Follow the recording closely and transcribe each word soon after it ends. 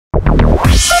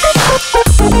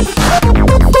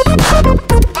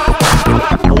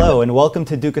and welcome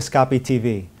to Dukascopy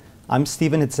TV. I'm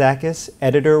Steven Itzakis,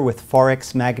 editor with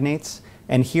Forex Magnates,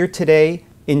 and here today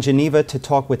in Geneva to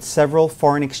talk with several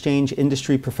foreign exchange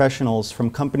industry professionals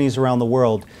from companies around the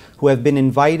world who have been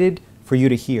invited for you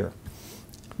to hear.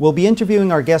 We'll be interviewing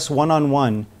our guests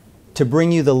one-on-one to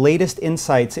bring you the latest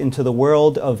insights into the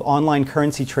world of online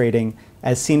currency trading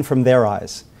as seen from their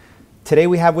eyes. Today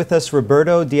we have with us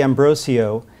Roberto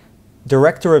D'Ambrosio,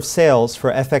 Director of Sales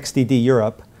for FXDD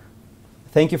Europe.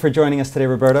 Thank you for joining us today,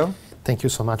 Roberto. Thank you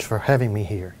so much for having me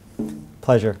here.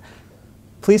 Pleasure.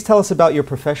 Please tell us about your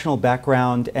professional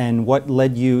background and what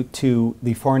led you to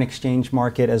the foreign exchange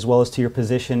market as well as to your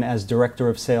position as Director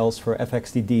of Sales for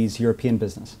FXDD's European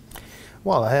business.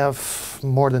 Well, I have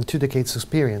more than 2 decades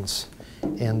experience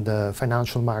in the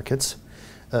financial markets,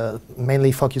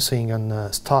 mainly focusing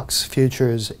on stocks,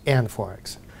 futures, and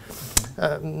Forex.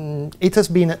 It has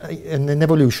been an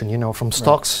evolution, you know, from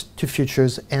stocks to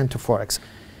futures and to Forex.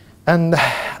 And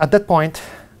at that point,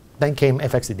 then came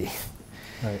FXDD.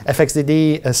 Right.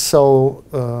 FXDD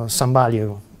saw some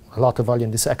value, a lot of value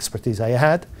in this expertise I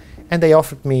had, and they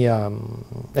offered me a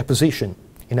position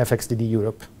in FXDD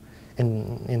Europe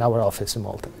in our office in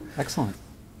Malta. Excellent.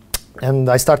 And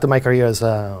I started my career as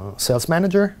a sales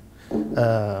manager,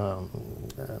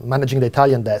 managing the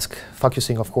Italian desk,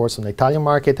 focusing, of course, on the Italian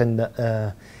market and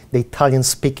the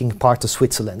Italian-speaking part of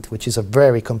Switzerland, which is a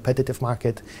very competitive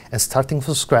market, and starting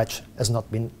from scratch has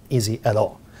not been easy at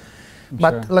all.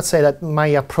 But let's say that my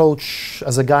approach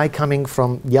as a guy coming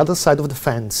from the other side of the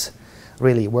fence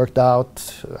really worked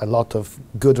out. A lot of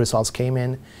good results came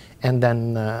in, and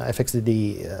then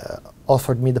FXDD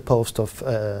offered me the post of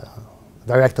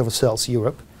Director of Sales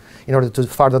Europe, in order to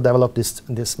further develop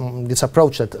this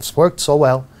approach that has worked so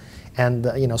well, and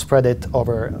spread it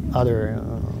over other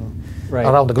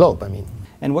around the globe. I mean.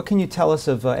 And what can you tell us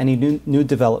of any new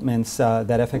developments that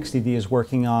FXDD is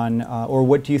working on, or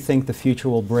what do you think the future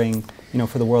will bring,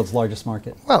 for the world's largest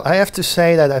market? Well, I have to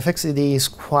say that FXDD is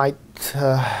quite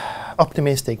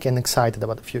optimistic and excited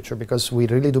about the future, because we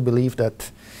really do believe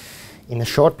that in a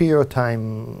short period of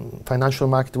time, financial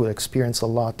market will experience a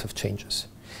lot of changes,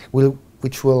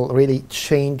 which will really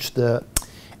change the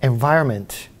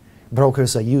environment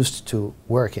brokers are used to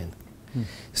work in.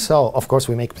 So, of course,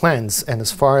 we make plans, and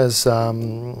as far as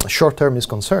short term is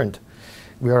concerned,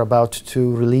 we are about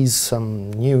to release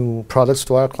some new products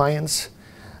to our clients,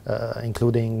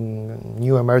 including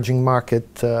new emerging market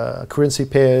currency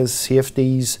pairs,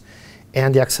 CFDs,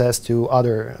 and the access to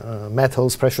other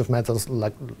metals, precious metals,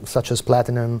 such as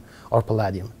platinum or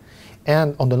palladium.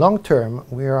 And on the long term,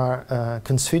 we are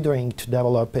considering to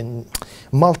develop a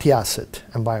multi-asset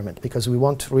environment, because we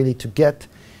want really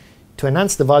to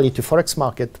enhance the value to Forex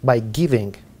market by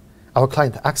giving our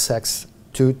client access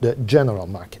to the general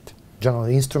market, general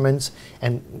instruments,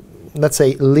 and let's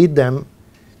say lead them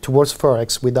towards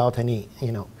Forex without any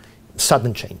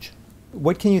sudden change.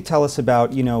 What can you tell us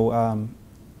about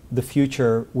the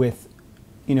future with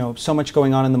so much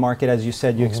going on in the market? As you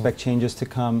said, you expect changes to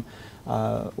come.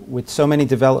 With so many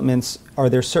developments, are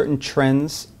there certain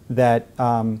trends that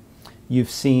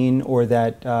you've seen, or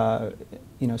that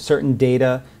certain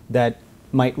data that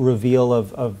might reveal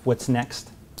of what's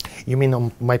next? You mean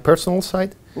on my personal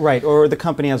side? Right, or the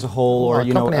company as a whole, or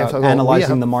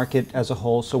analyzing the market as a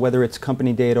whole. So whether it's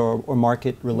company data or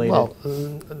market related. Well,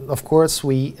 of course,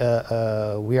 we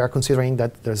are considering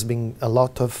that there's been a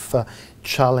lot of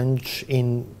challenge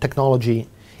in technology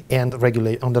and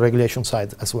on the regulation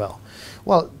side as well.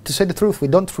 Well, to say the truth, we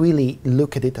don't really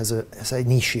look at it as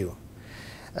an issue,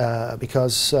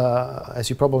 because as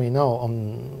you probably know,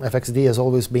 FXD has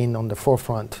always been on the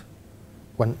forefront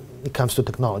when it comes to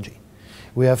technology.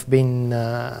 We have been,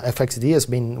 FXD has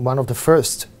been one of the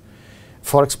first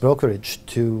Forex brokerage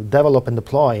to develop and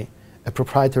deploy a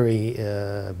proprietary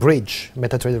bridge,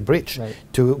 MetaTrader bridge,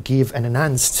 to give an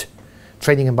enhanced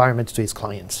trading environment to its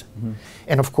clients.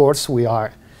 And of course, we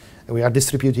are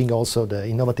distributing also the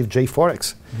innovative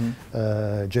JForex,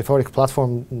 JForex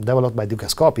platform developed by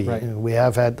Dukascopy. We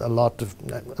have had a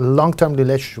long-term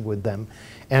relationship with them,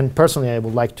 and personally I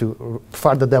would like to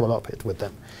further develop it with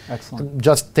them. Excellent.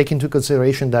 Just take into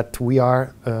consideration that we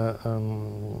are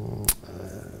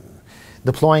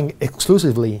deploying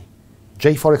exclusively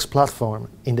JForex platform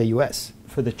in the US.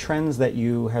 For the trends that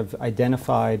you have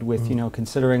identified with,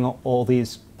 considering all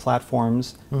these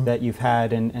platforms that you've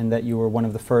had and that you were one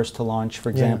of the first to launch, for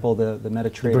example, the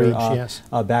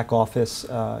MetaTrader back office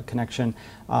connection.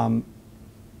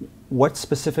 What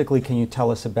specifically can you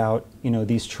tell us about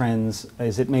these trends?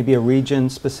 Is it maybe a region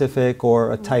specific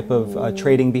or a type of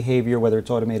trading behavior, whether it's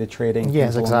automated trading?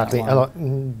 Yes, exactly.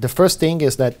 The first thing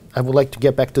is that I would like to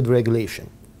get back to the regulation.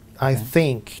 I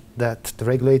think that the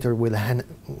regulator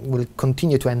will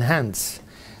continue to enhance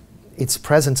its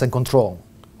presence and control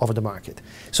over the market.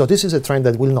 So this is a trend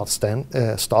that will not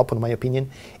stop, in my opinion.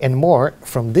 And more,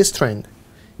 from this trend,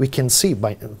 we can see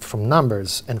from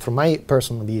numbers and from my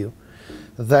personal view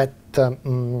that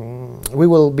we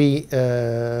will be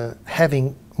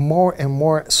having more and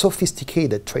more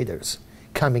sophisticated traders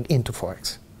coming into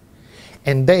Forex.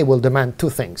 And they will demand two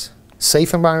things: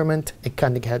 safe environment and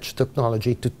cutting edge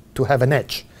technology to have an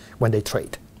edge when they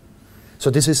trade. So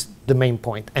this is the main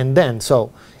point. And then,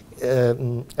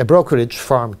 a brokerage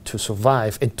firm to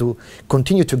survive and to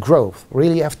continue to grow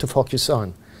really have to focus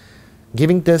on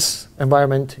giving this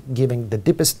environment, giving the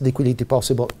deepest liquidity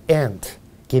possible, and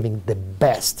giving the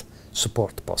best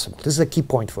support possible. This is a key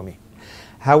point for me.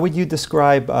 How would you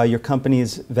describe your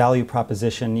company's value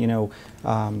proposition?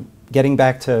 Getting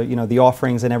back to the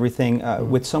offerings and everything,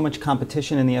 with so much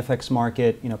competition in the FX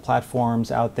market,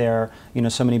 platforms out there,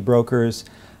 so many brokers.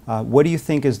 What do you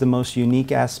think is the most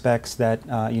unique aspects that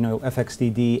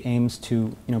FXDD aims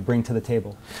to bring to the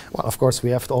table? Well, of course, we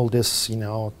have all this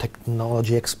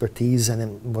technology expertise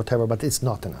and whatever, but it's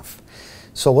not enough.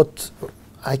 So what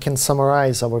I can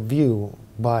summarize our view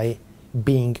by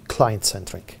being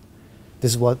client-centric.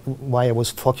 This is why I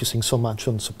was focusing so much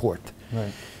on support.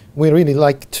 Right. We really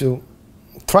like to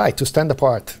try to stand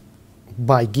apart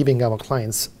by giving our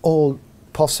clients all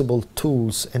possible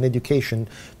tools and education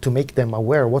to make them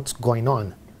aware of what's going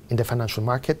on in the financial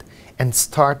market and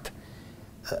start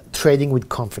trading with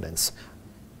confidence.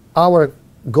 Our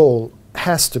goal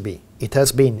has to be, it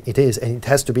has been, it is, and it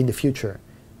has to be in the future,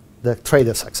 the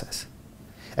trader success.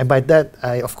 And by that,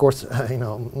 of course,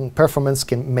 performance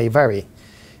may vary,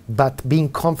 but being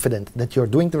confident that you're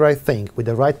doing the right thing with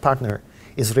the right partner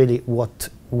is really what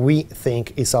we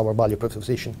think is our value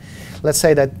proposition. Let's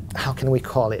say that, how can we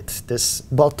call it, this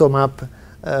bottom-up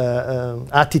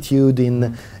attitude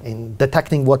in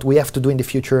detecting what we have to do in the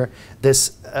future,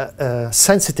 this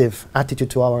sensitive attitude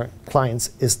to our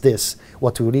clients is this,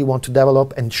 what we really want to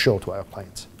develop and show to our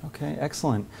clients. Okay,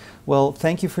 excellent. Well,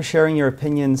 thank you for sharing your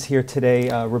opinions here today.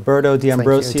 Roberto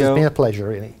D'Ambrosio. It's been a pleasure,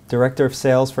 really. Director of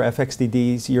Sales for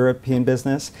FXDD's European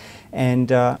business.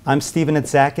 And I'm Steven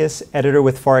Itzakis, editor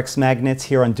with Forex Magnates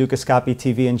here on Dukascopy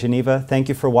TV in Geneva. Thank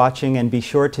you for watching, and be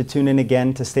sure to tune in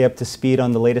again to stay up to speed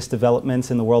on the latest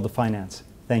developments in the world of finance.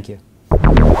 Thank you.